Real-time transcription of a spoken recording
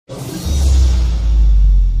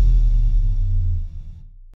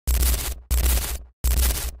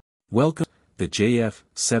Welcome to the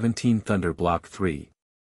JF-17 Thunder Block 3.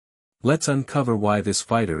 Let's uncover why this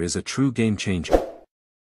fighter is a true game-changer.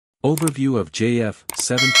 Overview of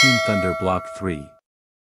JF-17 Thunder Block 3.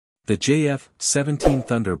 The JF-17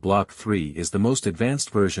 Thunder Block 3 is the most advanced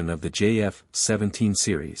version of the JF-17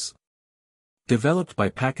 series. Developed by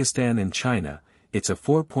Pakistan and China, it's a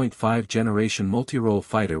 4.5 generation multi-role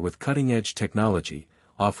fighter with cutting-edge technology,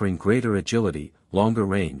 offering greater agility, longer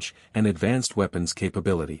range, and advanced weapons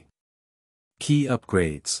capability. Key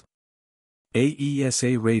upgrades.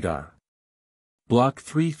 AESA radar. Block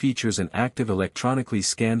 3 features an active electronically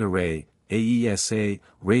scanned array, AESA,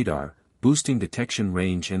 radar, boosting detection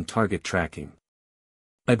range and target tracking.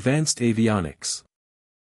 Advanced avionics.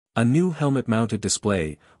 A new helmet-mounted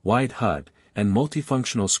display, wide HUD, and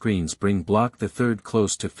multifunctional screens bring Block the 3rd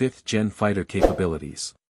close to 5th-gen fighter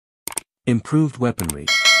capabilities. Improved weaponry.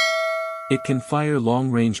 It can fire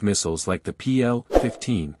long-range missiles like the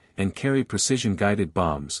PL-15, and carry precision-guided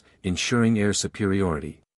bombs, ensuring air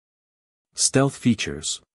superiority. Stealth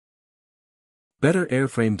features. Better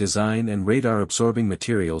airframe design and radar-absorbing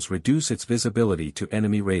materials reduce its visibility to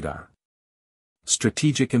enemy radar.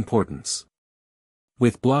 Strategic importance.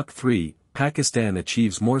 With Block 3, Pakistan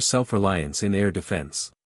achieves more self-reliance in air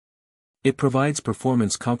defense. It provides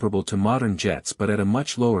performance comparable to modern jets but at a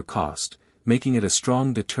much lower cost, making it a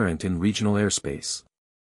strong deterrent in regional airspace.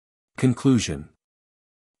 Conclusion.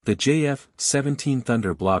 The JF-17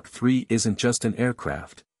 Thunder Block 3 isn't just an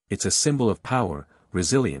aircraft, it's a symbol of power,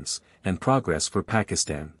 resilience, and progress for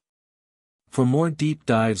Pakistan. For more deep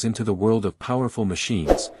dives into the world of powerful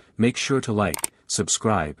machines, make sure to like,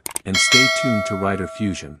 subscribe, and stay tuned to Rider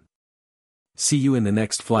Fusion. See you in the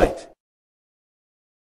next flight.